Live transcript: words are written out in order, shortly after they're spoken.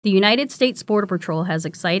The United States Border Patrol has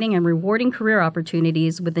exciting and rewarding career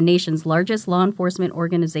opportunities with the nation's largest law enforcement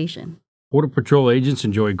organization. Border Patrol agents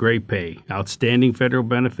enjoy great pay, outstanding federal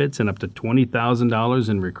benefits, and up to $20,000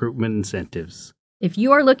 in recruitment incentives. If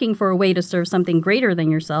you are looking for a way to serve something greater than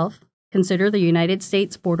yourself, consider the United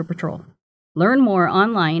States Border Patrol. Learn more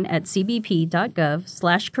online at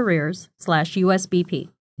cbp.gov/careers/USBP.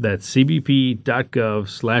 That's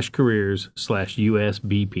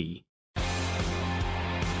cbp.gov/careers/USBP.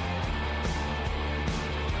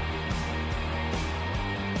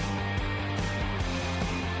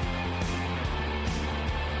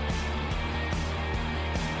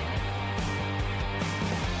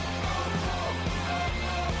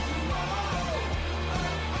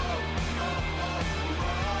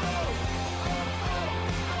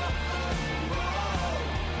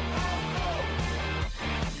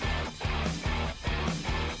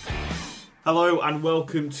 Hello and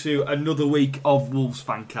welcome to another week of Wolves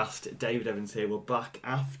Fancast. David Evans here. We're back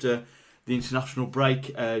after the international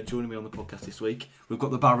break. Joining me on the podcast this week, we've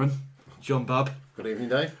got the Baron, John Babb. Good evening,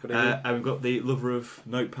 Dave. Good evening. And we've got the lover of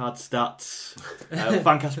notepad stats,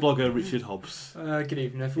 Fancast blogger Richard Hobbs. Good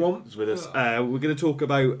evening, everyone. Is with us. We're going to talk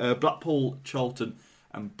about Blackpool, Charlton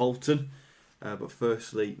and Bolton. But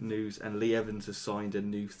firstly, news, and Lee Evans has signed a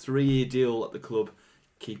new 3-year deal at the club,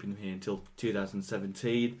 keeping him here until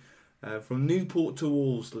 2017. From Newport to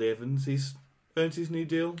Wolves, Lee Evans, he's earned his new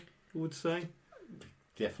deal, I would say.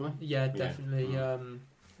 Definitely. Yeah, definitely.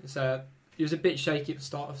 So he was a bit shaky at the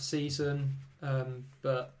start of the season,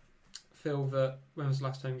 but I feel that when was the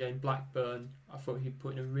last home game? Blackburn, I thought he'd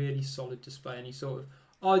put in a really solid display, and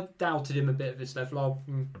I doubted him a bit at this level.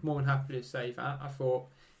 I'm more than happy to say that. I thought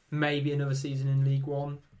maybe another season in League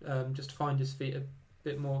One, just to find his feet a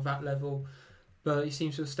bit more at that level, but he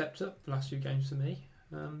seems to have stepped up the last few games for me.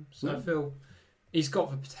 I feel he's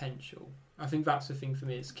got the potential. I think that's the thing for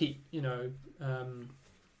me. Is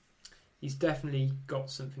he's definitely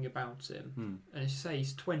got something about him. And as you say,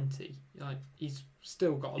 he's 20. Like he's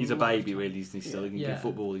still got. He's a baby, really. He's still in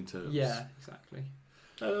footballing terms. Yeah, exactly.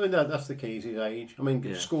 I mean that's the key. Is his age. I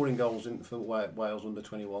mean, scoring goals for Wales under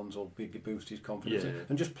 21s will boost his confidence,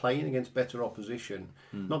 and just playing against better opposition.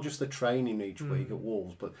 Not just the training each week at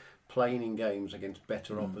Wolves, but playing in games against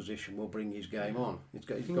better opposition will bring his game on. It's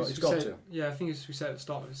got to. Yeah, I think as we said at the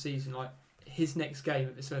start of the season, like his next game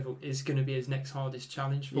at this level is going to be his next hardest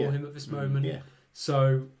challenge for him at this moment. Yeah.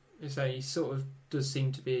 So, he sort of does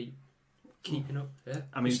seem to be keeping up there.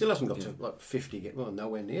 I mean, he still hasn't got to like 50 games. Well,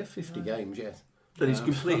 nowhere near 50 games yet. But he's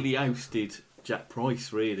completely ousted Jack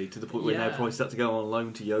Price, really, to the point where now Price had to go on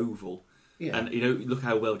loan to Yeovil. Yeah. And look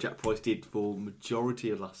how well Jack Price did for the majority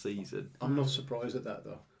of last season. I'm not surprised at that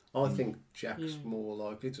though. I think Jack's more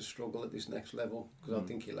likely to struggle at this next level because I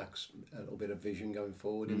think he lacks a little bit of vision going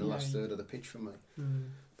forward in the last third of the pitch for me.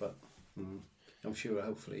 But I'm sure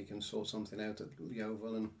hopefully he can sort something out at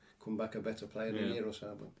Yeovil and come back a better player in a year or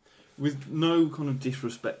so. But with no kind of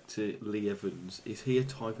disrespect to Lee Evans, is he a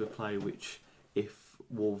type of player which, if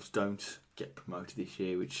Wolves don't get promoted this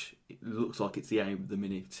year, which it looks like it's the aim at the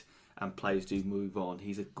minute, and players do move on,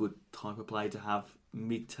 he's a good type of player to have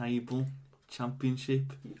mid-table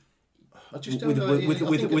Championship? I just don't know.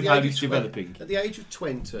 With how he's developing. At the age of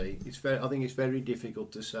 20, I think it's very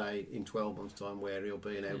difficult to say in 12 months' time where he'll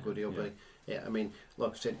be and how good he'll be. Yeah, I mean,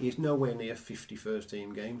 like I said, he's nowhere near 50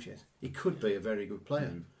 first-team games yet. He could be a very good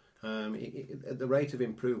player. At the rate of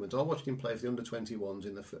improvement, I watched him play for the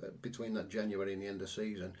under-21s between that January and the end of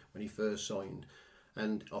season when he first signed.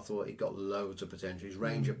 And I thought he got loads of potential. His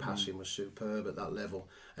range of passing was superb at that level,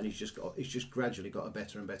 and he's just gradually got a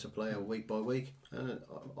better and better player week by week. And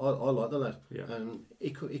I like the lad, and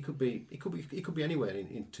he could be anywhere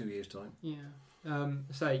in 2 years' time. Yeah, I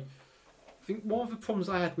think one of the problems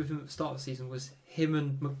I had with him at the start of the season was him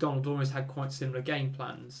and McDonald almost had quite similar game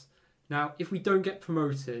plans. Now, if we don't get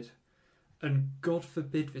promoted, and God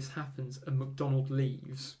forbid this happens and McDonald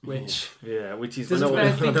leaves, which is I know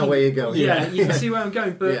where you're going. Yeah, you can see where I'm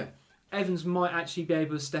going, but Evans might actually be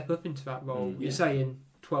able to step up into that role. You say in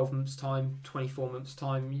 12 months' time, 24 months'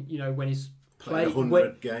 time, when he's played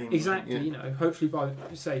 100 games. Exactly, hopefully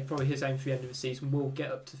probably his aim for the end of the season will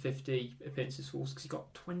get up to 50 appearances for us because he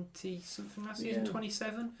got 20 something last season,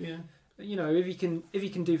 27. Yeah. If he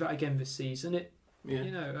can do that again this season,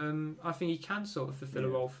 I think he can sort of fulfil a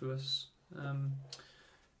role for us.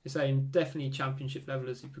 Definitely Championship level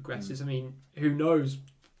as he progresses. I mean, who knows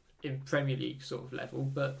in Premier League sort of level,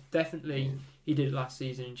 but definitely he did it last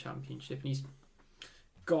season in Championship, and he's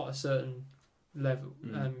got a certain level.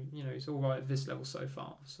 He's all right at this level so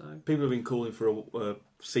far. So people have been calling for a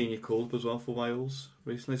senior call-up as well for Wales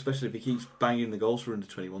recently, especially if he keeps banging the goals for under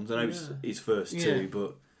 21s. I know it's his first two,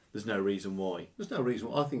 but there's no reason why. There's no reason.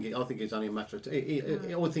 I think it's only a matter of.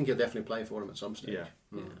 I would think he'll definitely play for him at some stage. Yeah.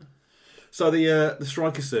 Yeah. So the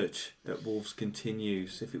striker search at Wolves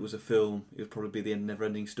continues. If it was a film, it would probably be the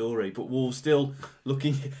never-ending story. But Wolves still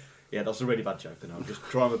looking. Yeah, that's a really bad joke, and I'm just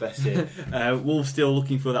trying my best here. Wolves still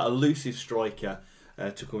looking for that elusive striker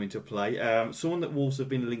to come into play. Someone that Wolves have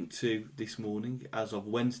been linked to this morning, as of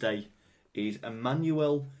Wednesday, is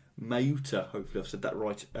Emmanuel Mauta. Hopefully I've said that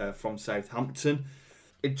right, from Southampton.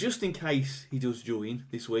 Just in case he does join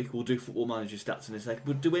this week, we'll do Football Manager stats in a second.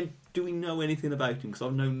 But do we know anything about him? Because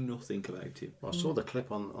I've known nothing about him. Well, I saw the clip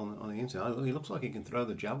on the internet. He looks like he can throw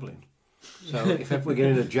the javelin. So if ever we're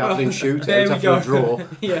getting a javelin shoot, it's after a draw.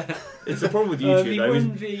 Yeah. It's the problem with YouTube, he though.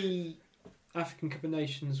 won the African Cup of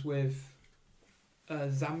Nations with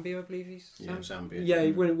Zambia, I believe he's. Yeah, Zambia. Yeah,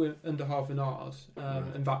 he won it with under half an hour,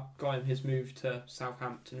 and that got him his move to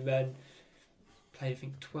Southampton. Then played, I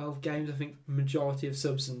think, 12 games. I think majority of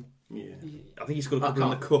subs, and Yeah. I think he's got a couple in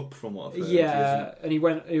the cup, from what I've heard. yeah, and he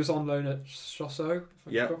was on loan at Chosso.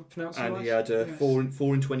 Yeah, and he had 4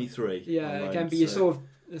 in 23. Yeah, loan, again, but you sort of.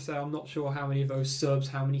 So I'm not sure how many of those subs,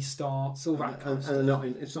 how many starts, all that kind of stuff.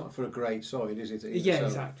 It's not for a great side, is it? Yeah, so,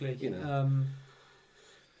 exactly. You know,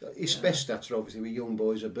 his best stats are obviously with young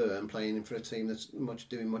boys at Burn playing for a team that's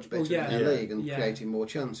doing much better in the league and creating more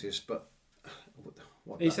chances. But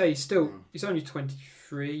he's only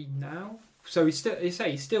 23 now, so he's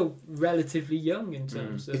still relatively young in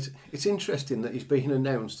terms of. It's interesting that he's being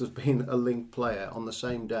announced as being a linked player on the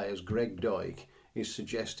same day as Greg Dyke is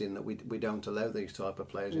suggesting that we don't allow these type of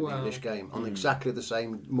players in the English game on exactly the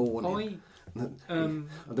same morning. I don't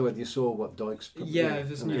know whether you saw what Dyke's...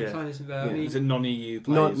 there's no players about. Is it non-EU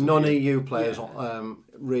players? Non-EU players,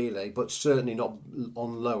 really, but certainly not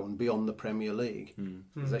on loan beyond the Premier League.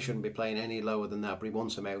 They shouldn't be playing any lower than that, but he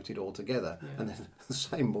wants them outed altogether. Yeah. And then the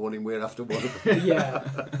same morning we're after one of them. Yeah.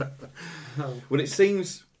 Well, it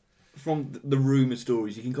seems... From the rumour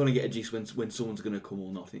stories, you can kind of get a gist when someone's going to come or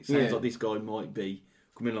not. It sounds like this guy might be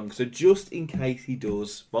coming along. So just in case he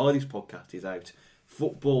does, while this podcast is out,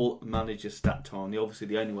 Football Manager stat time. Obviously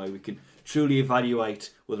the only way we can truly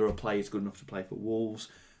evaluate whether a player is good enough to play for Wolves.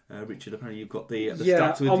 Richard, apparently you've got the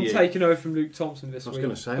stats with you. I'm taking over from Luke Thompson this week. I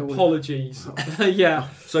was going to say... Apologies. Yeah.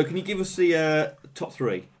 So can you give us the top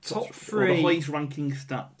three? Top three. Or the highest ranking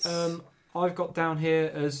stats. I've got down here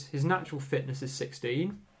as his natural fitness is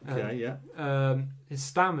 16. Okay, yeah. His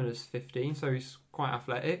stamina is 15, so he's quite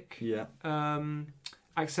athletic. Yeah.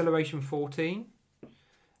 Acceleration 14,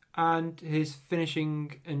 and his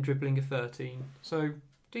finishing and dribbling are 13. So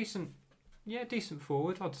decent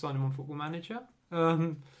forward. I'd sign him on Football Manager.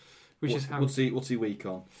 What's he weak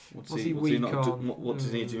on? What does he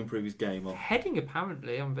need to improve his game on? Heading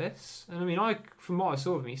apparently on this, and I mean, from what I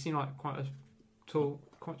saw of him, he seemed like quite a tall,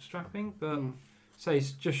 quite strapping, but say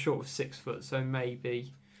he's just short of 6 foot, so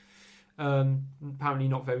maybe. Apparently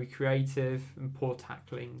not very creative and poor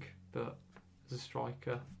tackling, but as a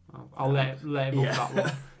striker, I'll let him off that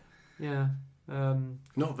one. Yeah.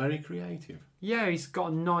 Not very creative. Yeah, he's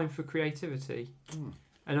got a 9 for creativity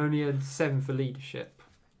and only a 7 for leadership.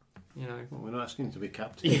 You know. Well, we're not asking him to be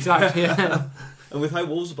captain. Exactly. Yeah. And with how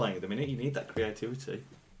Wolves are playing at the minute, you need that creativity.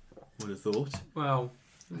 Would have thought. Well,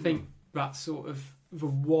 I think that's sort of the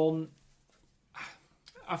one.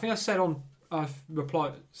 I think I said I've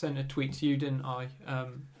sent a tweet to you, didn't I?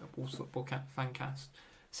 Wolves Football Fancast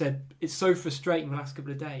said it's so frustrating the last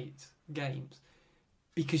couple of games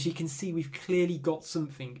because you can see we've clearly got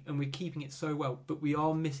something and we're keeping it so well, but we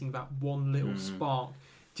are missing that one little spark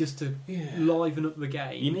just to liven up the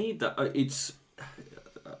game. You need that.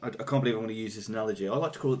 I can't believe I'm going to use this analogy. I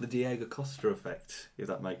like to call it the Diego Costa effect, if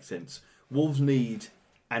that makes sense. Wolves need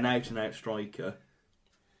an out-and-out striker,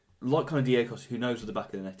 like kind of Diego Costa, who knows where the back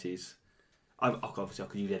of the net is. Obviously, I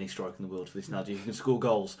could use any striker in the world for this analogy. He can score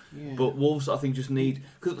goals. Yeah. But Wolves, I think, just need...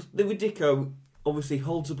 Because with Dicko, obviously,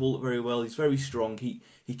 holds the ball up very well. He's very strong. He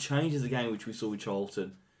changes the game, which we saw with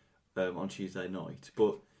Charlton on Tuesday night.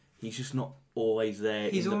 But he's just not always there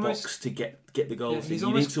in the box to get the goals. Yeah,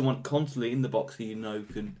 you need someone constantly in the box who you know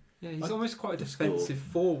can... Yeah, he's almost quite a defensive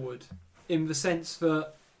forward in the sense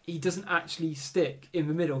that he doesn't actually stick in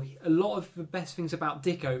the middle. A lot of the best things about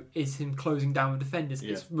Dicko is him closing down the defenders.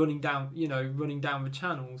 Yeah. It's running down the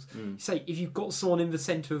channels. Say if you've got someone in the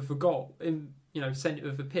centre of the goal, centre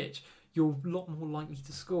of the pitch, you're a lot more likely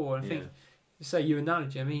to score. And I think, say your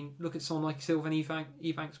analogy. I mean, look at someone like Sylvan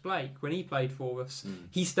Ebanks Blake when he played for us.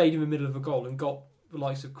 He stayed in the middle of the goal and got the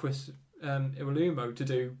likes of Chris Iwelumo to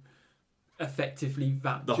do effectively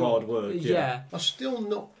the hard work. Yeah. I'm still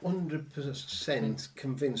not 100%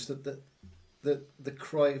 convinced that the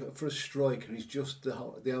cry for a striker is just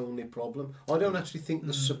the only problem. I don't actually think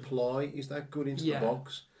the supply is that good into the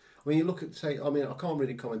box. When you look at, say, I mean, I can't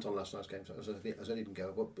really comment on last night's game as I didn't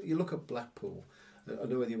go, but you look at Blackpool. I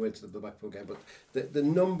don't know whether you went to the Blackpool game, but the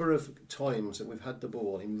number of times that we've had the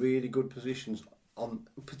ball in really good positions, on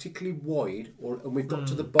particularly wide, and we've got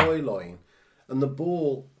to the byline, and the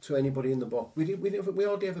ball to anybody in the box, we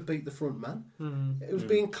hardly ever beat the front man. It was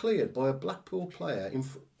being cleared by a Blackpool player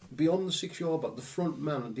beyond the 6-yard box, the front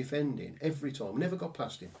man defending every time. We never got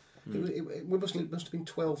past him. We must have been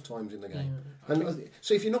 12 times in the game.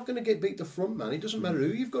 So if you're not going to beat the front man, it doesn't matter who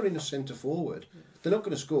you've got in the centre forward. They're not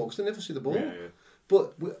going to score because they never see the ball. Yeah.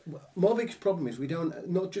 But my biggest problem is we don't,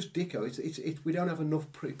 not just Dicko, it's we don't have enough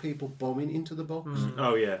people bombing into the box.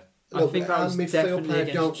 Oh yeah. I think that was definitely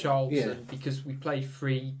against Charlton because we played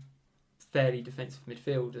 3 fairly defensive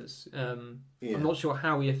midfielders. I'm not sure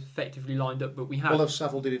how we effectively lined up, but we had... Well, if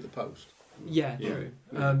Saville did it at the post. Yeah, true.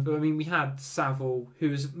 But I mean, we had Saville,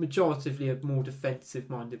 who was majoritively a more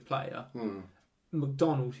defensive-minded player,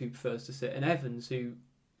 McDonald, who prefers to sit, and Evans, who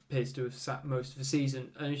appears to have sat most of the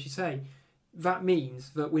season. And as you say, that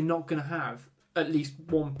means that we're not going to have at least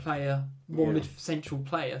one player, central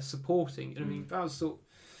player supporting. I mean, that was sort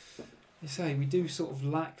of... You say, we do sort of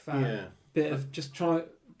lack that bit of just try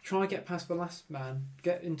and get past the last man,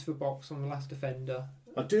 get into the box on the last defender.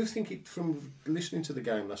 I do think from listening to the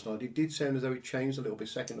game last night, it did sound as though it changed a little bit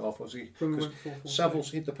second half. Obviously, because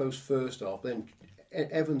Saville's hit the post first half, then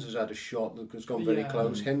Evans has had a shot that has gone very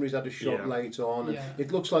close. Henry's had a shot late on. And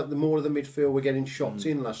it looks like the more of the midfield were getting shots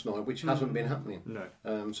in last night, which hasn't been happening.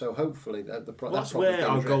 No. So hopefully that's where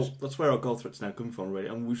our goal threat's now coming from, really,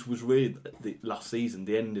 and which was really the last season,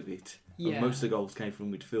 the end of it. Yeah. And most of the goals came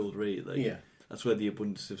from midfield, really. Yeah. That's where the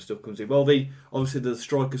abundance of stuff comes in. Well, obviously the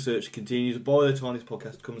striker search continues. By the time this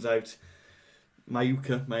podcast comes out,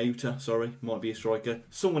 Mayuta, might be a striker.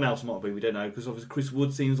 Someone else might be, we don't know, because obviously Chris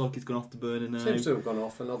Wood seems like he's gone off the burner now. Seems to have gone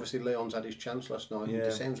off, and obviously Leon's had his chance last night. Yeah.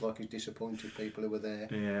 It sounds like he's disappointed people who were there.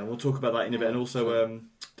 Yeah, we'll talk about that in a bit. And also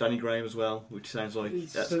Danny Graham as well, which sounds like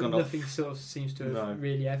that's gone off. Nothing sort of seems to have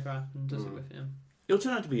really ever happened, does it, with him? He'll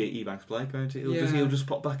turn out to be an Ebanks player, won't he? He'll just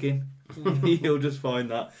pop back in. He'll just find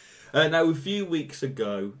that. Now, a few weeks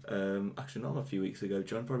ago, actually not a few weeks ago,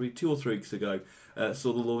 John, probably 2 or 3 weeks ago,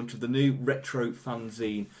 saw the launch of the new retro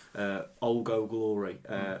fanzine, Old Goal Glory,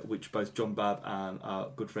 which both John Babb and our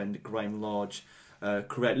good friend Graham Large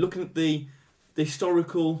created. Looking at the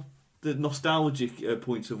historical, the nostalgic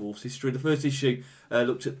points of Wolves' history, the first issue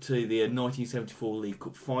looked at the 1974 League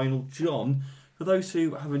Cup final. John, for those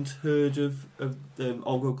who haven't heard of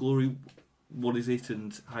Old Goal Glory, what is it,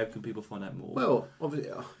 and how can people find out more? Well,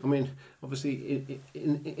 obviously,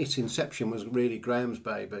 its inception was really Graham's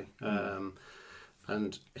baby,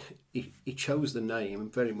 and he chose the name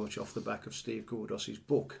very much off the back of Steve Gordos's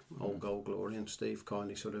book, Old Goal Glory, and Steve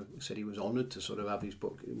kindly sort of said he was honoured to sort of have his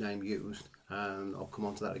book name used, and I'll come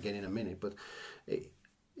on to that again in a minute. But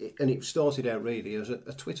it started out really as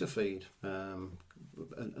a Twitter feed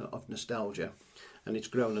of nostalgia. And it's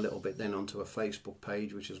grown a little bit then onto a Facebook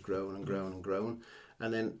page, which has grown and grown and grown.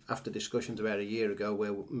 And then after discussions about a year ago,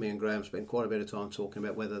 where me and Graham spent quite a bit of time talking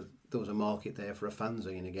about whether there was a market there for a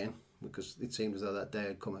fanzine again, because it seemed as though that day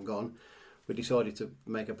had come and gone, we decided to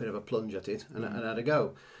make a bit of a plunge at it and had a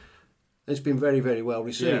go. It's been very, very well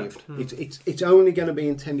received. Yeah. It's only going to be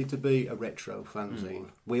intended to be a retro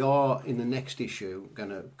fanzine. We are in the next issue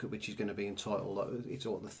which is going to be entitled.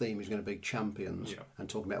 The theme is going to be champions, and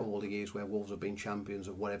talking about all the years where Wolves have been champions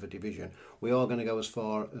of whatever division. We are going to go as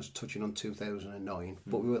far as touching on 2009,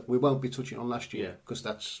 but we won't be touching on last year because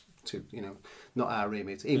that's not our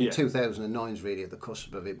remit. Even 2009 is really at the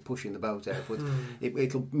cusp of it pushing the boat out. But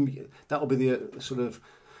that'll be the sort of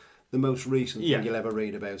the most recent thing you'll ever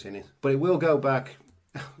read about in it. But it will go back,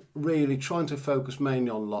 really trying to focus mainly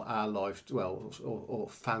on our life, or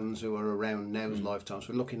fans who are around now's lifetimes.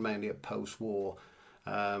 We're looking mainly at post-war.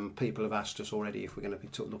 People have asked us already if we're going to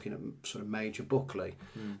be looking at sort of Major Buckley.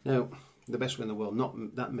 Now, the best way in the world,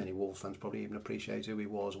 not that many Wolves fans probably even appreciate who he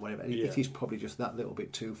was or whatever. It is probably just that little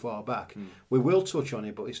bit too far back. We will touch on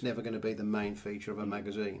it, but it's never going to be the main feature of a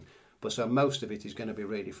magazine. But so most of it is going to be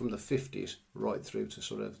really from the 50s right through to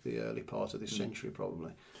sort of the early part of this century,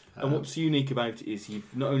 probably. And what's unique about it is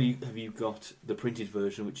not only have you got the printed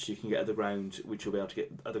version, which you can get at the ground, which you'll be able to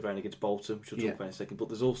get at the ground against Bolton, which we'll talk about in a second, but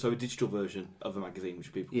there's also a digital version of the magazine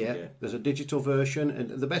which people can get. There's a digital version, and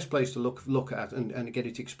the best place to look at and get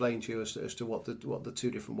it explained to you as to what the 2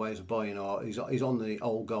 different ways of buying are is on the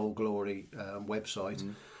Old Goal Glory website.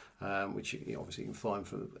 which you obviously can find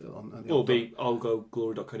on the Will be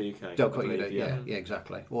allgoglory.co.uk. Yeah,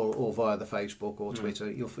 exactly. Or via the Facebook or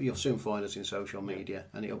Twitter. You'll soon find us in social media,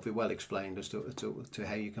 and it'll be well explained as to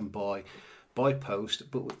how you can buy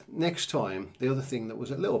post. But next time, the other thing that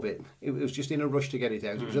was a little bit, it was just in a rush to get it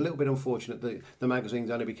out. It was a little bit unfortunate that the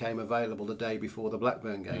magazines only became available the day before the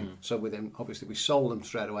Blackburn game. So with them, obviously we sold them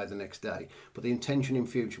straight away the next day. But the intention in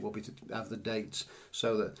future will be to have the dates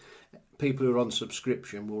so that people who are on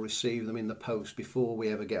subscription will receive them in the post before we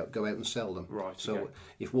ever go out and sell them. Right. So okay.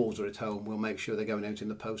 if Wolves are at home, we'll make sure they're going out in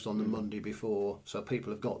the post on the Monday before, so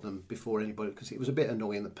people have got them before anybody. Because it was a bit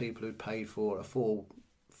annoying that people who'd paid for four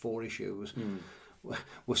issues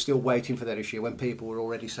were still waiting for that issue when people were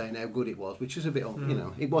already saying how good it was, which is a bit,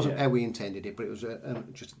 it wasn't how we intended it, but it was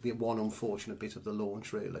just the one unfortunate bit of the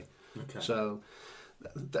launch, really. Okay. So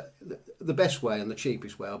the best way and the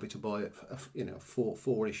cheapest way will be to buy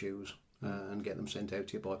four issues and get them sent out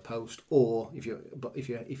to you by post, or if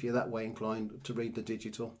you're that way inclined to read the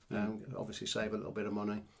digital, obviously save a little bit of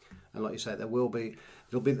money. And like you say,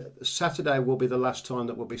 Saturday will be the last time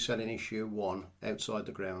that we'll be selling issue 1 outside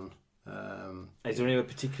the ground. Is there any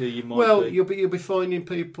particular you might? Well, you'll be finding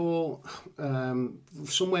people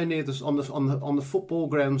somewhere near on the football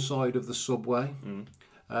ground side of the subway.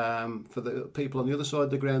 For the people on the other side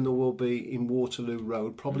of the ground, there will be in Waterloo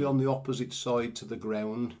Road, probably on the opposite side to the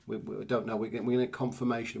ground. We don't know. We're going to get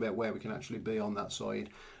confirmation about where we can actually be on that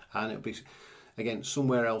side, and it'll be again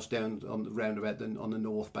somewhere else down on the roundabout on the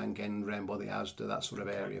North Bank end, round by the Asda, that sort of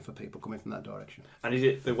area for people coming from that direction. And is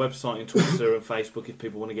it the website and Twitter and Facebook if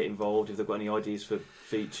people want to get involved, if they've got any ideas for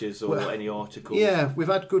features or any articles? Yeah, we've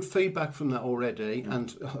had good feedback from that already,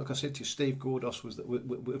 and like I said to you, Steve Gordos was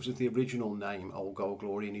the original name, Old Gold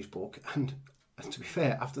Glory, in his book. And to be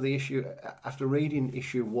fair, after reading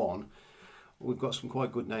issue 1, we've got some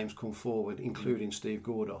quite good names come forward, including Steve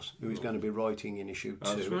Gordos, who is going to be writing in issue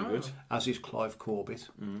 2. That's really good. As is Clive Corbett.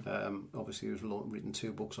 Obviously, who's written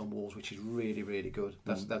 2 books on Wolves, which is really, really good.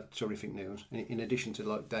 That's terrific news. In addition to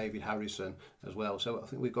like David Harrison as well. So I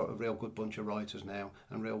think we've got a real good bunch of writers now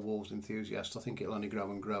and real Wolves enthusiasts. I think it'll only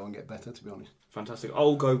grow and get better, to be honest. Fantastic.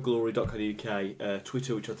 allgoglory.co.uk,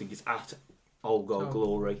 Twitter, which I think is at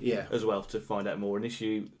allgoglory as well, to find out more. And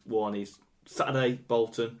issue 1 is Saturday,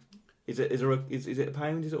 Bolton. Is it a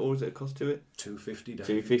pound? Is it, or is it a cost to it? $2.50.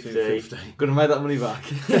 $2.50. Going to make that money back.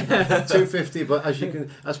 $2.50, but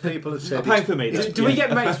as people have said, a pound per me. Do we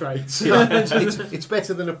get mates rates? It's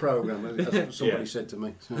better than a programme, as somebody said to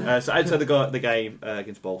me. So outside the game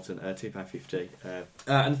against Bolton, £2.50.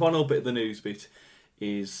 And the final bit of the news bit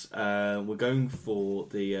is we're going for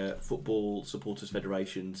the Football Supporters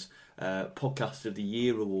Federation's Podcast of the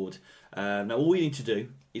Year award. Now all you need to do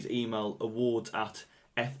is email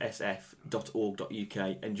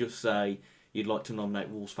awards@fsf.org.uk and just say you'd like to nominate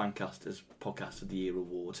Wolves Fancast as Podcast of the Year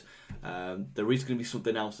award. There is going to be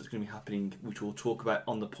something else that's going to be happening, which we'll talk about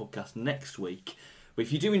on the podcast next week. But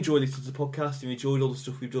if you do enjoy this as a podcast, and you enjoyed all the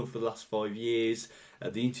stuff we've done for the last 5 years,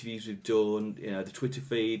 the interviews we've done, the Twitter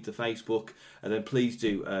feed, the Facebook, then please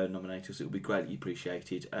do nominate us. It would be greatly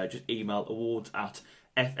appreciated. Just email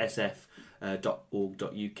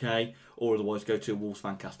awards@fsf.org.uk, or otherwise go to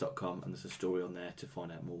wolvesfancast.com and there's a story on there to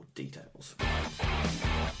find out more details.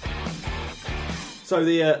 So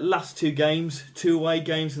the last 2 games, 2 away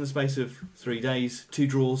games in the space of 3 days, 2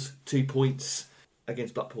 draws, 2 points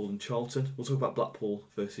against Blackpool and Charlton. We'll talk about Blackpool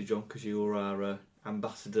firstly, John, because you're our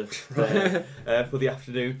ambassador there for the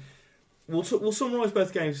afternoon. We'll summarise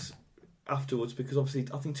both games afterwards, because obviously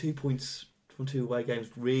I think 2 points from 2 away games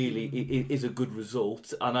really is a good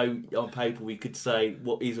result. I know on paper we could say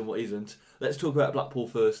what is and what isn't. Let's talk about Blackpool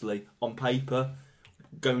firstly. On paper,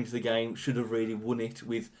 going to the game, should have really won it,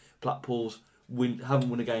 with Blackpool's haven't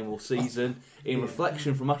won a game all season. In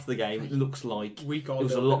reflection from after the game, it looks like it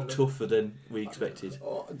was a lot tougher than we expected.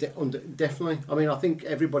 Definitely. I mean, I think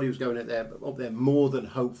everybody was going up there more than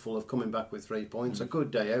hopeful of coming back with 3 points. A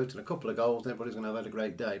good day out and a couple of goals, and everybody's going to have had a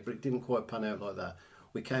great day. But it didn't quite pan out like that.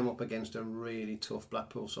 We came up against a really tough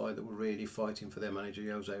Blackpool side that were really fighting for their manager,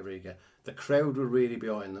 Jose Riga. The crowd were really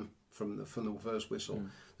behind them from the first whistle.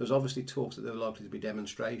 There was obviously talks that there were likely to be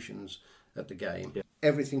demonstrations at the game. Yeah.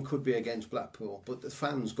 Everything could be against Blackpool, but the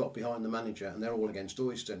fans got behind the manager and they're all against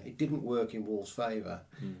Oyston. It didn't work in Wolves' favour.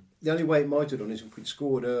 The only way it might have done is if we'd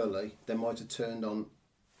scored early, they might have turned on.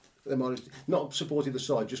 They might have not supported the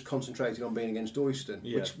side, just concentrated on being against Oyston,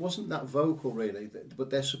 which wasn't that vocal really. But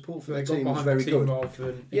their support for the team was very good.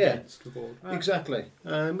 Against the board. Exactly.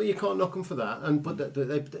 But you can't knock them for that. But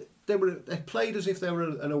they played as if they were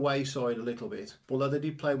an away side a little bit, although they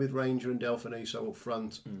did play with Ranger and Delfiniso up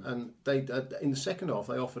front. And they in the second half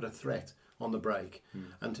they offered a threat on the break.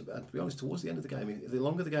 And to be honest, towards the end of the game, the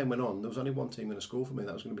longer the game went on, there was only one team going to score for me.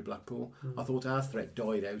 That was going to be Blackpool. I thought our threat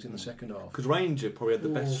died out in the second half. Because Ranger probably had the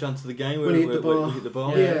best chance of the game when he hit the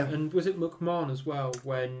bar. Yeah, and was it McMahon as well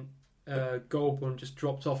when Goldburn just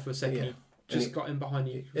dropped off for a second? Yeah. He just got in behind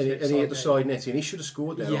you. And he hit the side net, and he should have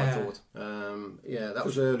scored there, I thought. That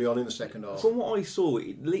was early on in the second half. From what I saw,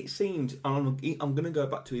 it seemed, and I'm going to go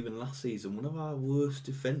back to even last season, one of our worst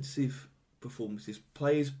defensive performances.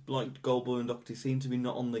 Players like Goldberg and Doherty seem to be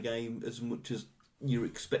not on the game as much as you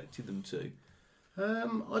expected them to.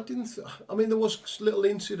 I didn't. I mean, there was little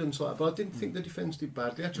incidents like that, but I didn't think the defence did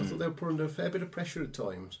badly. Actually, I thought they were put under a fair bit of pressure at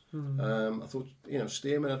times. I thought,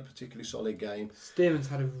 Stearman had a particularly solid game. Stearman's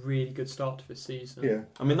had a really good start to the season. Yeah,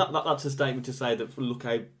 I mean that's a statement to say that look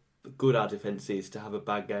how good our defence is. To have a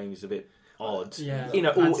bad game is a bit odd. Yeah,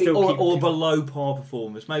 or below par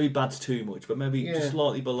performance. Maybe bad's too much, but maybe just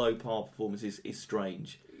slightly below par performance is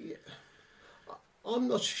strange. Yeah. I'm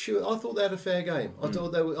not sure. I thought they had a fair game. I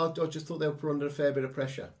just thought they were put under a fair bit of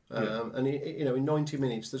pressure. And in 90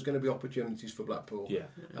 minutes, there's going to be opportunities for Blackpool. Yeah.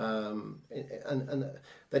 And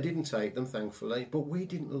they didn't take them, thankfully. But we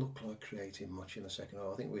didn't look like creating much in the second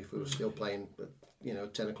half. I think if we were still playing,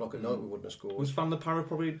 10 o'clock at night, we wouldn't have scored. Was Van der Parra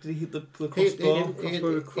probably, did he hit the crossbar? He hit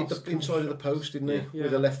the inside of the post, didn't he? Yeah.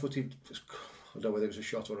 With a left-footed. I don't know whether it was a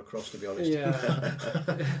shot or a cross, to be honest.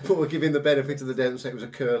 Yeah. But we're giving the benefit of the doubt and say it was a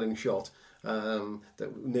curling shot.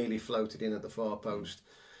 That nearly floated in at the far post,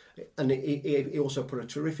 and he also put a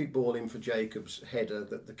terrific ball in for Jacobs' header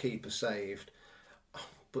that the keeper saved.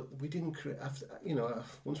 But we didn't create.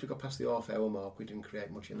 Once we got past the half-hour mark, we didn't create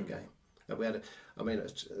much in the game. We had,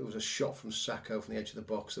 it was a shot from Sacco from the edge of the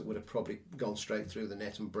box that would have probably gone straight through the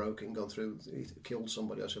net and gone through, killed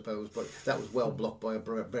somebody, I suppose. But that was well blocked by a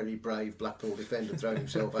very brave Blackpool defender throwing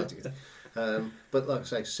himself at it. But like I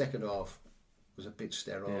say, second half was a bit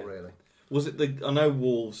sterile, really. Was it I know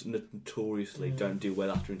Wolves notoriously don't do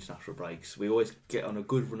well after international breaks. We always get on a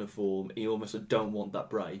good run of form. You almost don't want that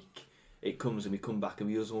break. It comes and we come back and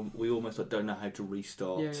we almost don't know how to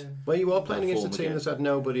restart. Yeah. Well, you are playing against a team that's had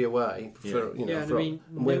nobody away.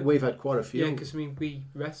 We've had quite a few. Yeah, because we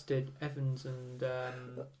rested Evans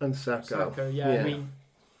and Sacco. Yeah.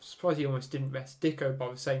 Surprised he almost didn't rest Dicko by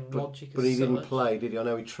the same logic. But he didn't play, did he? I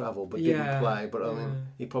know he travelled, but didn't play. But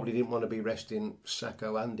he probably didn't want to be resting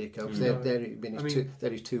Sacco and Dicko because they're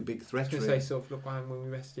his two big threats. I was going to say, sort of look like when we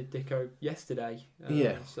rested Dicko yesterday.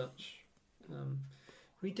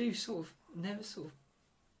 We do never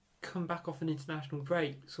come back off an international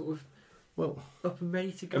break, up and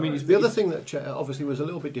ready to go. I mean, the other thing that obviously was a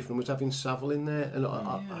little bit different was having Saville in there,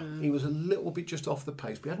 and he was a little bit just off the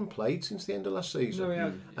pace. But he hadn't played since the end of last season.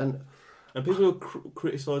 No, and people were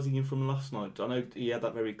criticising him from last night. I know he had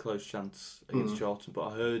that very close chance against Charlton, but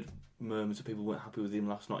I heard murmurs of people weren't happy with him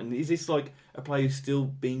last night. And is this like a player who's still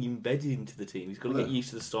being embedded into the team? He's got to get used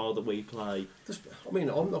to the style that we play.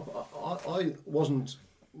 I wasn't,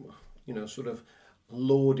 sort of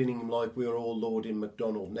lauding him like we were all lauding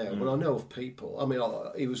McDonald now. But I know of people.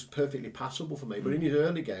 He was perfectly passable for me. But in his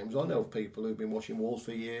early games, I know of people who've been watching Wolves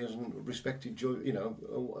for years and respected,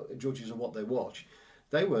 judges of what they watch.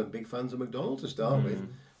 They weren't big fans of McDonald to start with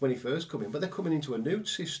when he first come in. But they're coming into a new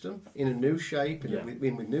system, in a new shape,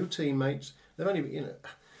 with new teammates. They've only,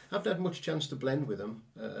 haven't had much chance to blend with them.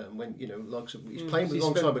 He's playing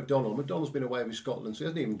alongside McDonald. McDonald's been away with Scotland, so he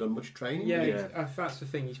hasn't even done much training. That's the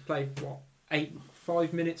thing. He's played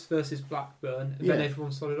 5 minutes versus Blackburn, and then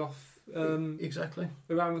everyone started off exactly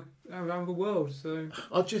around the world. So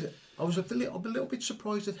I was a little bit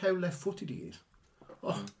surprised at how left-footed he is.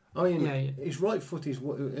 His right foot is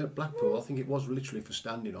at Blackpool. I think it was literally for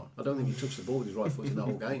standing on. I don't think he touched the ball with his right foot in the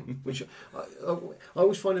whole game. Which I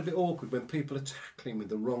always find a bit awkward when people are tackling with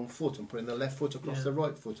the wrong foot and putting the left foot across the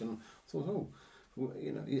right foot. And I thought,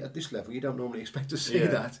 at this level, you don't normally expect to see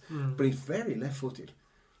that. But he's very left-footed.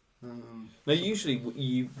 Now, usually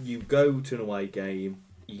you go to an away game,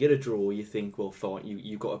 you get a draw, you think, well, fine,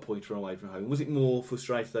 you've got a point run away from home. Was it more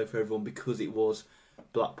frustrating though for everyone because it was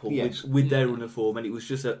Blackpool with their run of form, and it was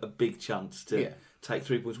just a big chance to take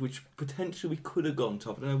 3 points, which potentially we could have gone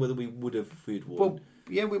top. I don't know whether we would have if we'd won. Well,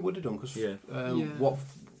 we would have done because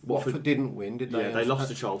Watford didn't win, did they? Yeah, they lost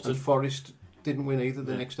to Charlton. And Forest didn't win either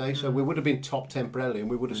the next day, so we would have been top temporarily, and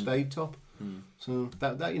we would have stayed top. So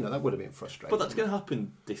that would have been frustrating. But that's going to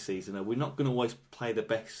happen this season. Though. We're not going to always play the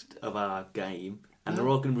best of our game, and there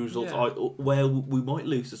are going to be results where we might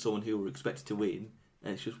lose to someone who we're expected to win.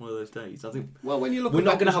 And it's just one of those days. I think. Well, when you look, we're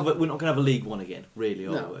not going to have a League One again, really. Are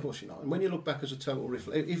we? No, of course you're not. And when you look back as a total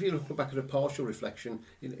if you look back at a partial reflection,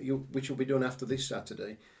 which will be done after this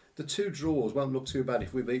Saturday, the 2 draws won't look too bad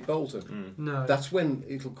if we beat Bolton. No. That's when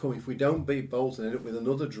it'll come. If we don't beat Bolton and end up with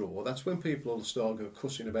another draw, that's when people will start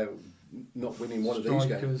cussing about not winning one of these games.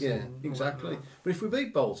 Strikers Yeah, and all exactly. that. But if we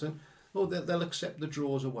beat Bolton, well, they'll accept the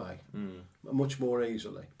draws away much more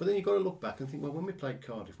easily. But then you've got to look back and think, well, when we played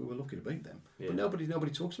Cardiff, we were lucky to beat them. Yeah. But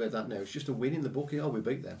nobody talks about that now. It's just a win in the book. Oh, we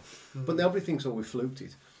beat them. But nobody thinks, oh, we fluked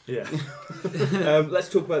it. Yeah. Let's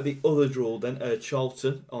talk about the other draw then.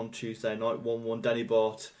 Charlton on Tuesday night, 1-1. Danny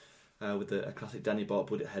Bart with a classic Danny Bart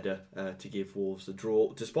bullet header to give Wolves the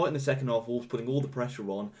draw. Despite in the second half, Wolves putting all the pressure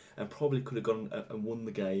on and probably could have gone and won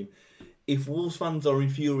the game. If Wolves fans are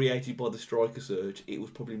infuriated by the striker surge, it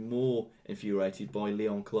was probably more infuriated by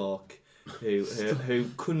Leon Clark, who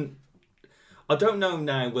couldn't. I don't know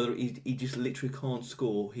now whether he just literally can't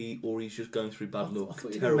score, or he's just going through bad luck. I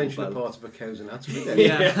thought you terrible mentioned bad a luck. part of a cow's anatomy there.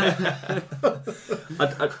 Yeah.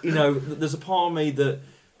 There's a part of me that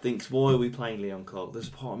thinks, why are we playing Leon Clark? There's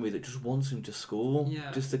a part of me that just wants him to score.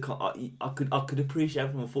 Yeah. Just I could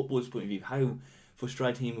appreciate from a footballer's point of view how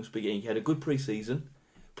frustrating he must be getting. He had a good pre-season.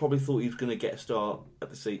 Probably thought he was going to get a start at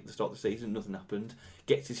the start of the season. Nothing happened.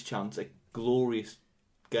 Gets his chance. A glorious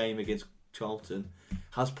game against Charlton.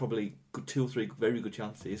 Has probably 2 or 3 very good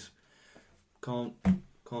chances. Can't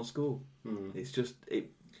score. It's just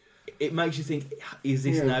it makes you think: is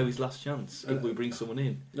this now his last chance? If we bring someone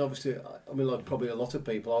in, And obviously, I mean, like probably a lot of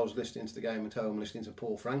people. I was listening to the game at home, listening to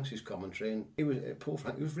Paul Franks' commentary, and Paul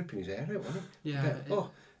Frank was ripping his hair out, wasn't he?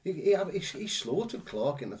 Yeah. He slaughtered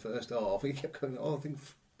Clark in the first half. He kept going, I think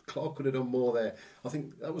Clark could have done more there. I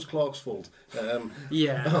think that was Clark's fault.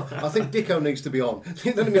 Yeah. I think Dicko needs to be on.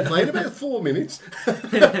 They've only been playing about 4 minutes.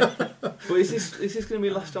 but is this going to be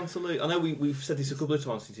last chance to lose? I know we've said this a couple of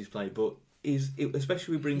times since he's played, but especially if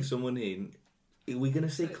we bring someone in, are we going to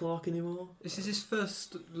see Clark anymore? This is his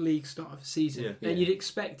first league start of the season, Yeah. and you'd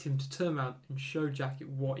expect him to turn around and show Jacket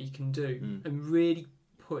what he can do and really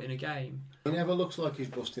put in a game. He never looks like he's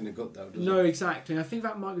busting a gut, though, does No, exactly. I think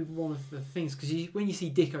that might be one of the things, because when you see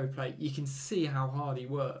Dicko play, you can see how hard he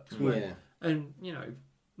works. he? Yeah. And,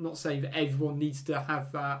 not saying that everyone needs to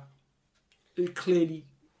have that clearly.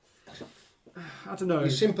 I don't know. You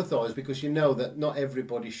sympathise because you know that not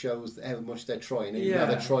everybody shows how much they're trying, even though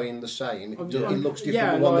they're trying the same. It looks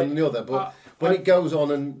different one than the other, but when it goes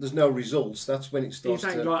on and there's no results, that's when it starts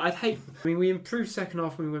exactly. to... Like, we improved second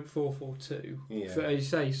half when we went 4-4-2. Yeah. So, as you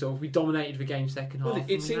say, sort of, we dominated the game second half. Well,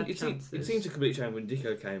 it seemed to completely change when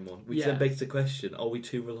Dicko came on, which then begs the question: are we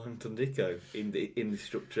too reliant on Dicko in the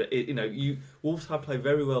structure? Wolves have played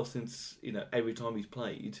very well since every time he's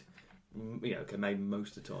played. Maybe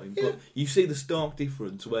most of the time, but you see the stark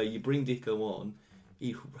difference where you bring Dicko on,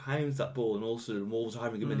 he hounds that ball, and also Wolves are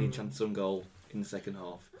having a million chances on goal in the second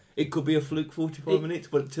half. It could be a fluke 45 minutes,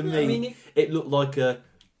 but to me, it looked like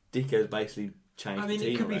Dicko's basically changed the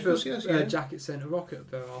team. It could be for Jacket centre rocket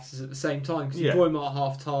at their asses at the same time, because you brought him at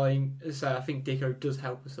half time. So I think Dicko does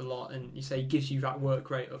help us a lot, and you say he gives you that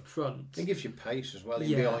work rate up front. It gives you pace as well,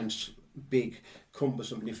 behind big,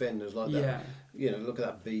 cumbersome defenders like that. Look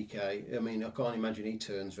at that BK. I mean, I can't imagine he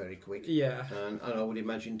turns very quick. Yeah. And I would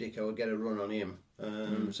imagine Dicko would get a run on him.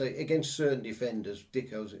 So against certain defenders,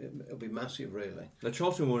 it'll be massive, really. Now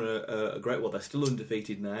Charlton won a great one. They're still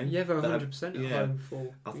undefeated now. Yeah, they're 100% at home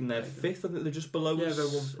before. I think they're 5th. I think they're just below us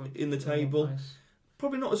they're in the table.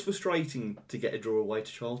 Probably not as frustrating to get a draw away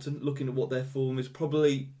to Charlton. Looking at what their form is,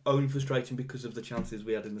 probably only frustrating because of the chances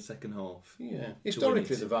we had in the second half. Yeah,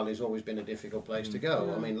 historically the Valley's always been a difficult place to go.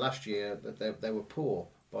 Yeah. I mean, last year they were poor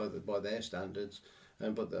by their standards,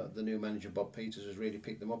 but the new manager Bob Peters has really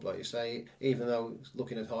picked them up. Like you say, even though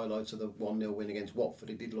looking at highlights of the 1-0 win against Watford,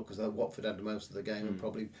 it did look as though Watford had the most of the game and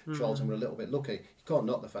probably Charlton were a little bit lucky. You can't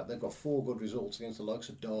knock the fact they've got 4 good results against the likes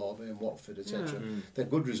of Derby and Watford, etc. They're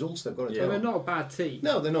good results. They've got to they're not a bad team.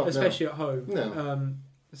 No, they're not, especially at home. No.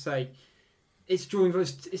 It's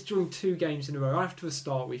during 2 games in a row. After the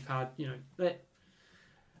start, we've had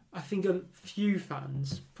I think a few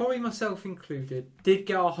fans, probably myself included, did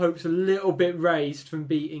get our hopes a little bit raised from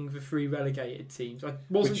beating the 3 relegated teams. I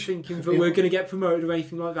wasn't thinking that we're going to get promoted or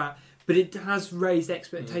anything like that, but it has raised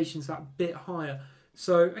expectations that bit higher.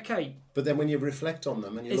 So, okay. But then when you reflect on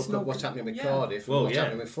them and you look at what's happening with Cardiff and what's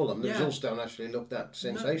happening with Fulham, the results don't actually look that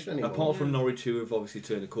sensational anymore. Apart from Norwich, who have obviously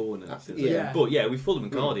turned a corner. Yeah. But with Fulham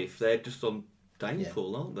and Cardiff, they're just on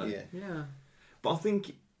downfall, aren't they? Yeah. But I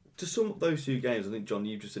think, to sum up those 2 games, I think, John,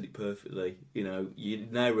 you've just said it perfectly. You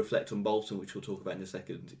now reflect on Bolton, which we'll talk about in a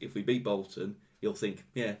second. If we beat Bolton, you'll think,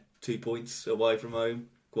 2 points away from home,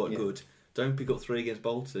 quite good. Don't pick up 3 against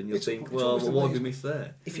Bolton, you'll think, what have we missed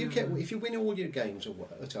there? If you win all your games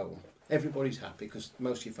at home everybody's happy because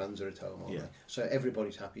most of your fans are at home, aren't they? So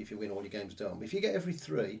everybody's happy if you win all your games at home. If you get every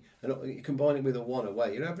 3 and you combine it with a 1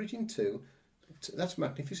 away, you're averaging 2. That's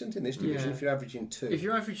magnificent in this division. Yeah. If you're averaging 2, If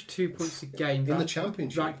you average 2 points a game in the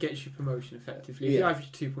championship, that gets you promotion effectively. If you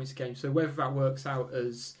average 2 points a game, so whether that works out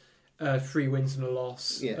as 3 wins and a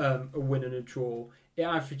loss, a win and a draw, it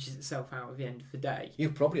averages itself out at the end of the day. You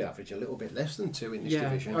probably average a little bit less than 2 in this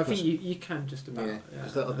division. I think you can just about.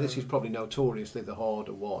 This is probably notoriously the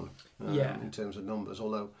harder one in terms of numbers.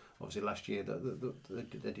 Although obviously last year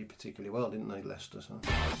they did particularly well, didn't they, Leicester?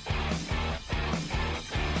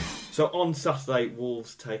 So on Saturday,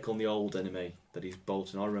 Wolves take on the old enemy, that is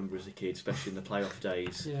Bolton. I remember as a kid, especially in the playoff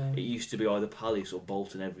days, it used to be either Palace or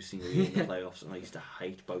Bolton every single year in the playoffs, and I used to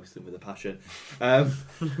hate both of them with a passion.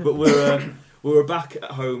 But we're back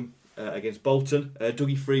at home against Bolton.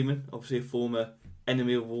 Dougie Freeman, obviously a former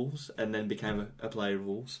enemy of Wolves, and then became a player of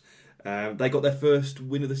Wolves. They got their first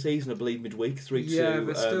win of the season, I believe, midweek,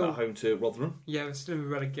 3-2 at home to Rotherham. Yeah, they're still in the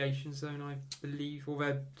relegation zone, I believe, or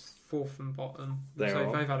they're 4th from bottom. I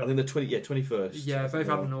think they're 21st. Yeah, they've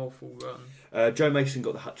had an awful run. Joe Mason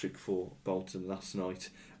got the hat-trick for Bolton last night.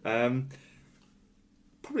 Probably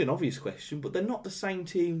an obvious question, but they're not the same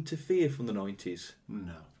team to fear from the 90s.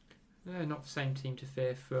 No. They're not the same team to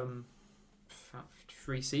fear from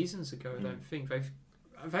 3 seasons ago, I don't think. They've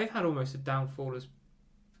had almost a downfall as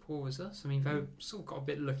poor as us. I mean, they sort of got a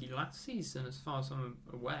bit lucky last season, as far as I'm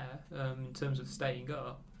aware, in terms of staying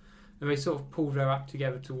up. And they sort of pulled their act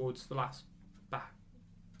together towards the last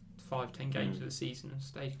 5-10 games of the season and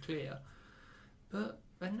stayed clear. But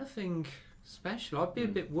they're nothing special. I'd be a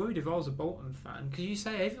bit worried if I was a Bolton fan, because you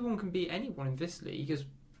say everyone can beat anyone in this league, as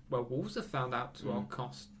well, Wolves have found out to our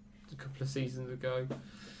cost a couple of seasons ago.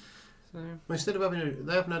 So instead of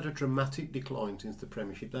they haven't had a dramatic decline since the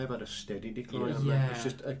Premiership. They've had a steady decline. It's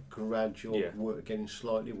just a gradual getting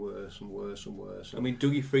slightly worse and worse and worse. I mean,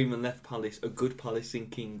 Dougie Freeman left Palace, a good Palace,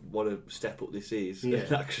 thinking what a step up this is. Yeah.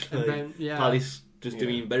 And actually, Palace just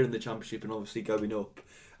doing better in the Championship and obviously going up.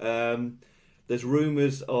 There's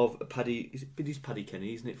rumours of Paddy. It is Paddy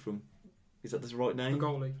Kenny, isn't it? Is that the right name? The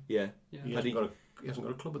goalie. Yeah. He hasn't got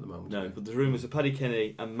a club at the moment. No, but there's rumours of Paddy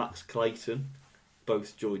Kenny and Max Clayton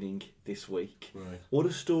both joining this week. Right. What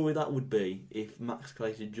a story that would be if Max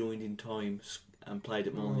Clayton joined in time and played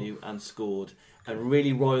at Molineux and scored and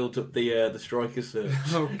really riled up the striker search.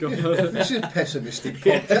 Oh God, this is a pessimistic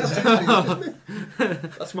podcast.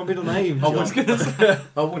 That's my middle name. I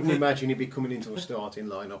wouldn't imagine he'd be coming into a starting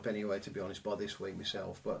lineup anyway, to be honest, by this week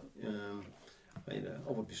myself. But I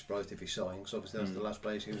would be surprised if he signed, because obviously that's the last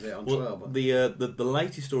place he was there on trial. But the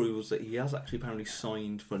latest story was that he has actually apparently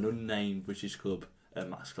signed for an unnamed British club,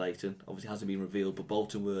 Max Clayton. Obviously hasn't been revealed, but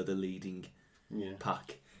Bolton were the leading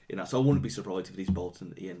pack in that. So I wouldn't be surprised if it is Bolton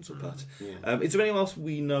that he ends up at. Yeah. Is there anyone else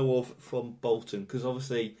we know of from Bolton? Because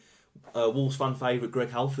obviously Wolves fan favourite Greg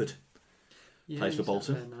Halford plays for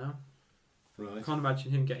Bolton. Now. Right. Can't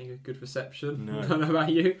imagine him getting a good reception. No. I don't know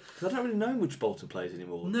about you. Because I don't really know which Bolton players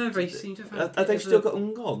anymore. No, they seem to have. Have they still got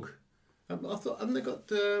Ungog? I thought, haven't they got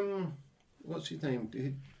what's his name?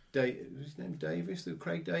 Is his name Davis?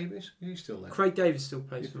 Craig Davis? He's still there. Craig Davis still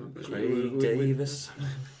plays for them. Craig Davis.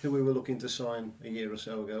 Who we were looking to sign a year or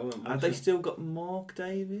so ago. Have they still got Mark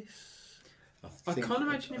Davis? I can't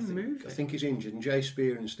imagine him moving. I think he's injured, and Jay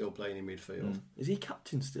Spearing's still playing in midfield. Is he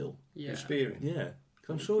captain still? Yeah. Spearing? Yeah.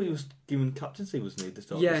 I'm sure he was given captaincy, wasn't he, at the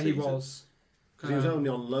start Yeah, of the he season? was. Because he was only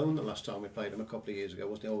on loan the last time we played him a couple of years ago,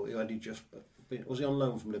 wasn't he? Or was he on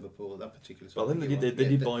loan from Liverpool at that particular time? Well, I think they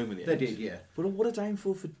did buy him in the They end. did, yeah. But what a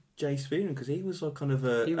downfall for Jay Spearing, because he was like kind of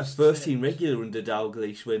a was first-team regular under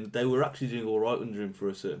Dalglish when they were actually doing all right under him for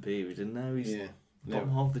a certain period, and now he's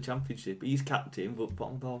bottom half of the Championship. He's captain, but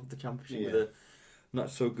bottom half of the Championship with a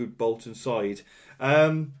not-so-good Bolton side.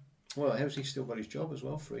 Well, how's he still got his job as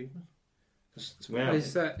well, Friedman?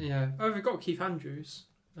 Oh, they've got Keith Andrews.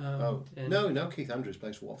 No, Keith Andrews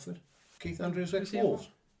plays for Watford. Keith Andrews Is he ex-Wolves.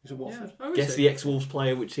 He's at Watford. Yeah. Guess the ex-Wolves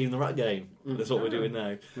player which team they're at game. That's what we're doing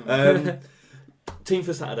now. Team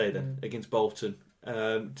for Saturday then, against Bolton.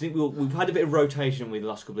 We've had a bit of rotation with the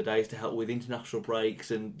last couple of days to help with international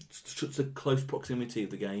breaks and such a close proximity of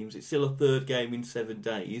the games. It's still a third game in 7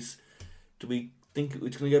 days. Do we think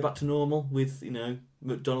it's going to go back to normal with,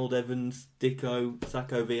 McDonald, Evans, Dicko,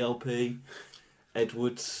 Sacco, VLP,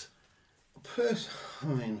 Edwards?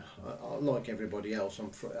 Like everybody else,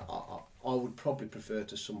 I would probably prefer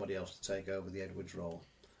to somebody else to take over the Edwards role.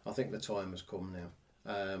 I think the time has come now.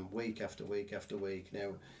 Week after week after week.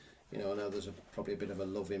 Now, I know there's probably a bit of a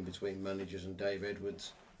love-in between managers and Dave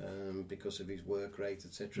Edwards because of his work rate,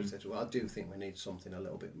 etc., etc. Well, I do think we need something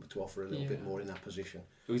to offer a little bit more in that position.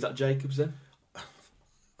 Who's that, Jacobs then?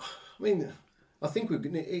 I mean, I think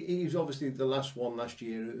he's obviously the last one last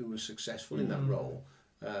year who was successful in that role.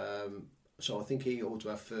 So I think he ought to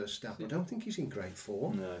have first step. I don't think he's in great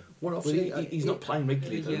form. No. Well, obviously, he's not playing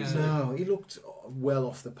regularly, though, is he? No, he looked well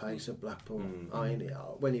off the pace of Blackpool. I mean,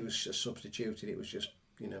 when he was substituted, it was just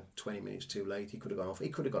 20 minutes too late. He could have gone off. He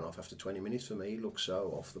could have gone off after 20 minutes for me. He looked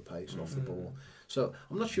so off the pace and off the ball. So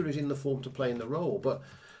I'm not sure he's in the form to play in the role, but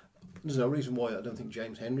there's no reason why I don't think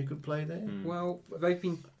James Henry could play there. Well, they've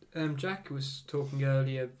been. Jack was talking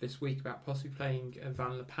earlier this week about possibly playing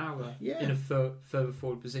Van La Power in a further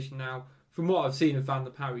forward position. Now, from what I've seen of Van La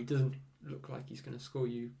Power, he doesn't look like he's going to score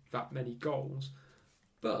you that many goals.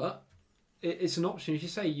 But it's an option, as you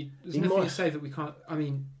say. There's nothing to say that we can't. I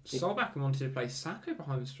mean, Solbakken wanted to play Sacco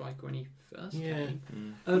behind the striker when he first came.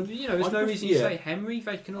 There's no reason to say Henry.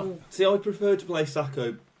 They can all. See, I prefer to play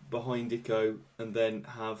Sacco behind Ico and then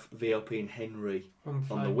have VLP and Henry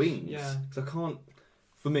on the wings. Yeah, because I can't.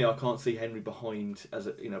 For me, I can't see Henry behind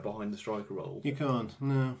behind the striker role. You can't,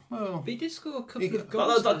 no. Well, but he did score a couple of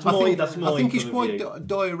goals. That's my. I think he's quite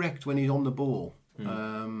direct when he's on the ball,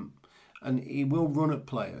 and he will run at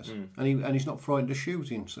players, and he's not frightened to shoot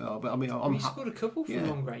him. So, but I mean, he scored a couple from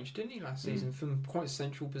long range, didn't he, last season from quite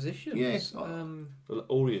central positions? Yes.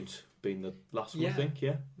 Orient being the last one, I think.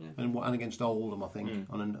 Yeah. And against Oldham, I think,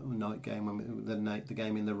 on a night game when the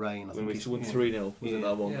game in the rain. I think we won 3-0. Was it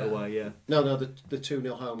that one away? Yeah. No, the 2-0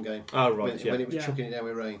 home game. Oh right, when it was chucking it down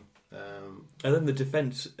with rain. And then the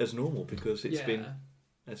defence as normal because it's been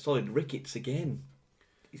a solid. Ricketts again.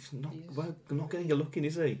 He's not not getting a look in,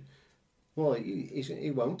 is he? Well,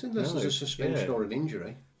 he won't unless there's a suspension or an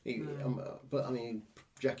injury. But I mean,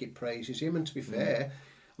 Jacket praises him, and to be fair.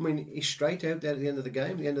 I mean, he's straight out there at the end of the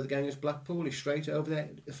game. The end of the game is Blackpool. He's straight over there.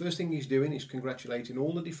 The first thing he's doing is congratulating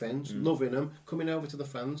all the defence, loving them, coming over to the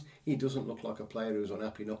fans. He doesn't look like a player who's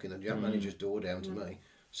unhappy knocking the manager's door down to me.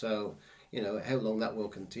 So, how long that will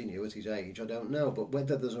continue at his age, I don't know. But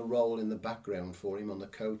whether there's a role in the background for him on the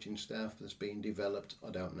coaching staff that's being developed, I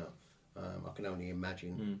don't know. I can only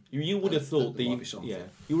imagine. You would have thought you would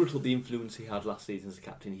have thought the influence he had last season as a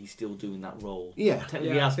captain, he's still doing that role. Yeah,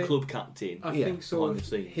 technically as club captain. I think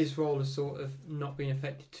his role has sort of not been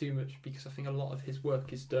affected too much because I think a lot of his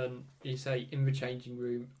work is done, in the changing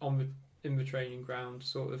room, in the training ground,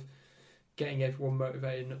 sort of getting everyone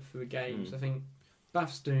motivated and up for the games. I think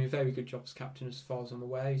Bath's doing a very good job as captain as far as I'm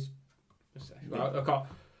aware. I can't.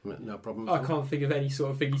 No problem. I can't think of any sort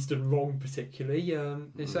of thing he's done wrong particularly.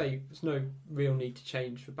 They say there's no real need to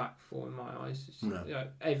change the back four in my eyes.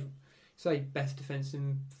 Say best defence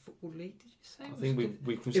in football league. Did you say? I think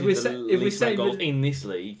we've conceded the least amount of goals in this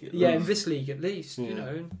league. In this league at least.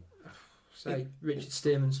 Say Richard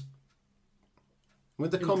Stearman's. With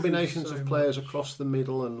the combinations of players across the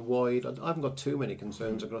middle and wide, I haven't got too many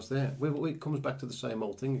concerns across there. It comes back to the same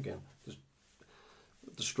old thing again.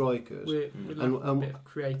 The strikers and a bit of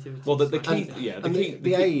creativity. Well,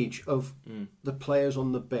 the age of the players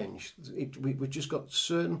on the bench. We've just got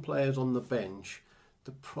certain players on the bench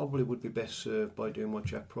that probably would be best served by doing what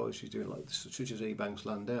Jack Price is doing, such as Ebanks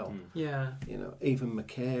Landell. Even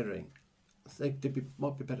McCary.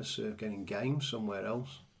 Might be better served getting games somewhere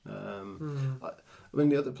else. I mean,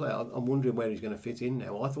 the other player, I'm wondering where he's going to fit in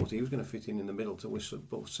now. I thought he was going to fit in the middle to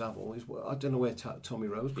both Saville. I don't know where Tommy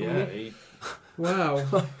Rose comes in. Wow.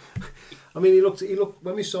 I mean, he looked.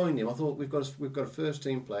 When we signed him, I thought we've got a first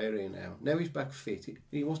team player here now. Now he's back fit.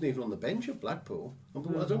 He wasn't even on the bench at Blackpool. I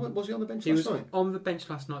don't know, was he on the bench last night? He was on the bench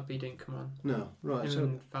last night, but he didn't come on. No, right. Him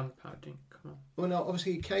and Van der Poel didn't come on. Well, no,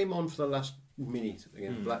 obviously he came on for the last minute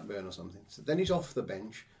against Blackburn or something. So then he's off the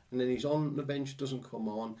bench, and then he's on the bench, doesn't come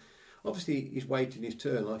on. Obviously, he's waiting his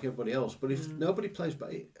turn like everybody else. But if nobody plays back,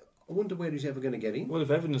 I wonder where he's ever going to get in. Well, if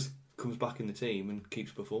Evans comes back in the team and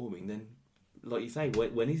keeps performing, then, like you say,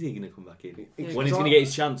 when is he going to come back in? When he's going to get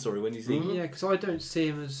his chance, when is he? Yeah, because I don't see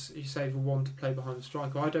him as, you say, the one to play behind the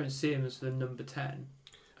striker. I don't see him as the number 10.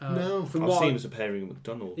 No. I see him as a pairing with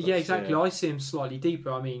McDonald. Yeah, exactly. I see him slightly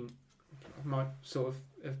deeper. I mean, I might sort of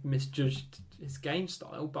have misjudged his game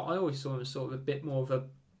style, but I always saw him as sort of a bit more of a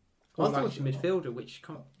action midfielder, which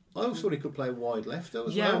can't... I always thought he could play wide left though as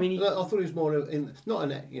well. Yeah, I mean, I thought he was more in he's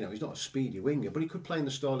not a speedy winger, but he could play in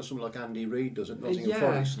the style of someone like Andy Reid does at Nottingham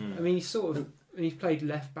Forest. I mean, he's sort of he's played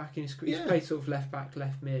left back in his career. He's played sort of left back,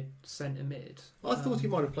 left mid, centre mid. I thought he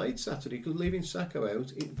might have played Saturday because leaving Sacco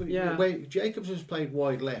out. Where Jacobs has played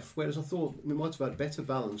wide left, whereas I thought we might have had better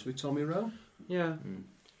balance with Tommy Rowe. Yeah.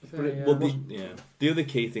 The other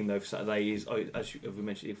key thing though for Saturday is, as we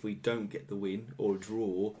mentioned, if we don't get the win or a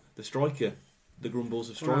draw, the striker. The grumbles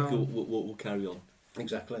of striker will carry on.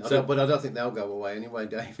 Exactly. So- But I don't think they'll go away anyway,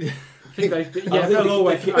 Dave. I think I think they'll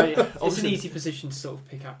always. It's obviously- an easy position to sort of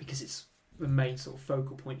pick up because it's the main sort of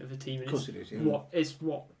focal point of the team, Of and course it is, yeah.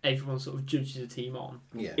 what everyone sort of judges a team on.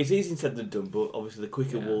 Yeah. It's easy said than done, but obviously the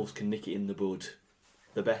quicker Yeah. Wolves can nick it in the bud,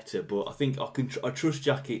 the better. But I think I trust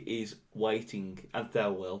Jacket is waiting, and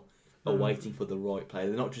Thelwell are waiting for the right player.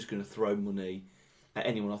 They're not just going to throw money at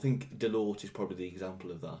anyone. I think Delort is probably the example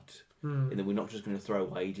of that. And then we're not just going to throw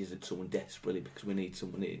wages at someone desperately because we need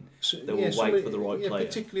someone in. So, They will wait for the right player.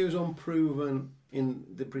 Particularly who's unproven in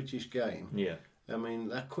the British game. Yeah. I mean,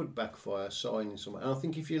 that could backfire signing someone. And I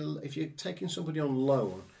think if you're taking somebody on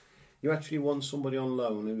loan, you actually want somebody on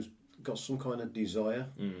loan who's got some kind of desire.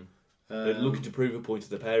 They're looking to prove a point to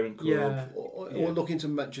the parent club. Yeah. Or looking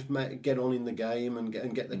to get on in the game and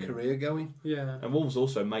get their career going. Yeah. And Wolves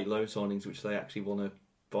also make loan signings which they actually want to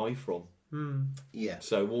buy from. Yeah.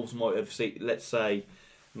 So Wolves might have seen, let's say,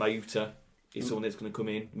 Mayuta is someone that's going to come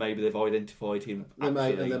in. Maybe they've identified him. They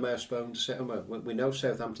may have spoken to Southampton. We know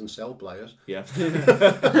Southampton sell players. Yeah.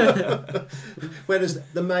 Whereas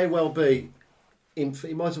there may well be,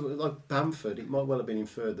 it might have, like Bamford, it might well have been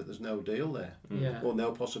inferred that there's no deal there. Yeah. Or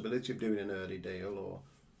no possibility of doing an early deal. Or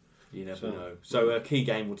You never know. So key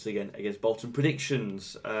game once again against Bolton.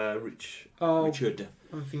 Predictions, Richard. I'm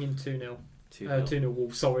thinking 2-0. 2-0. 2-0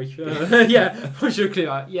 Wolves, sorry. Yeah, I should clear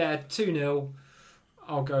that. Yeah, 2-0.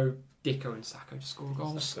 I'll go Dicko and Sacco to score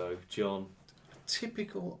goals. So, John,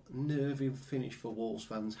 typical nervy finish for Wolves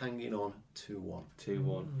fans, hanging on 2-1.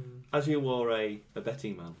 2-1. As you are a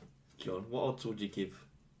betting man, John, what odds would you give?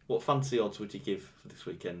 What fancy odds would you give for this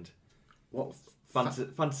weekend? What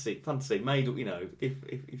Fantasy made up,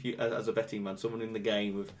 if you as a betting man, someone in the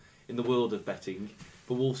game in the world of betting,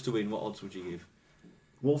 for Wolves to win, what odds would you give?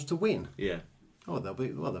 Wolves to win? Yeah. Oh, there'll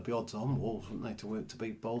be odds on Wolves, wouldn't they, to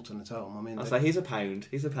beat Bolton at home? I mean, I say here's a pound,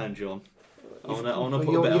 John. I want to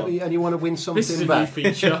put a bet on. And you want to win This is something a back. new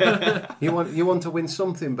feature. You want to win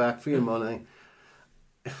something back for your money.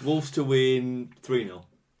 Wolves to win 3-0.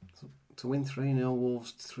 To win 3-0,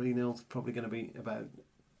 Wolves 3-0 is probably going to be about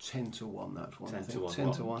 10-1. That one. 10-1.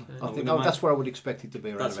 10-1. I I'm think gonna that's where I would expect it to be,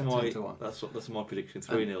 around That's about 10-1. that's my prediction.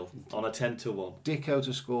 3-0 on a 10-1. Dicko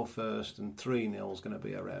to score first, and 3-0 is going to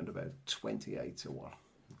be around about 28-1.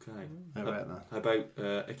 Okay. How about that? How about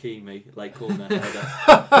Akimi, late corner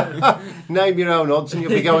header? Name your own odds, and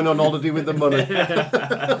you'll be going on holiday with the money.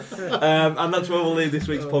 And that's where we'll leave this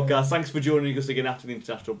week's podcast. Thanks for joining us again after the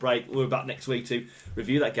international break. We're back next week to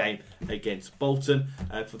review that game against Bolton.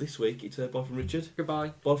 For this week, it's bye from Richard.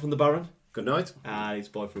 Goodbye. Bye from the Baron. Good night. And it's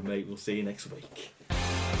bye from me. We'll see you next week.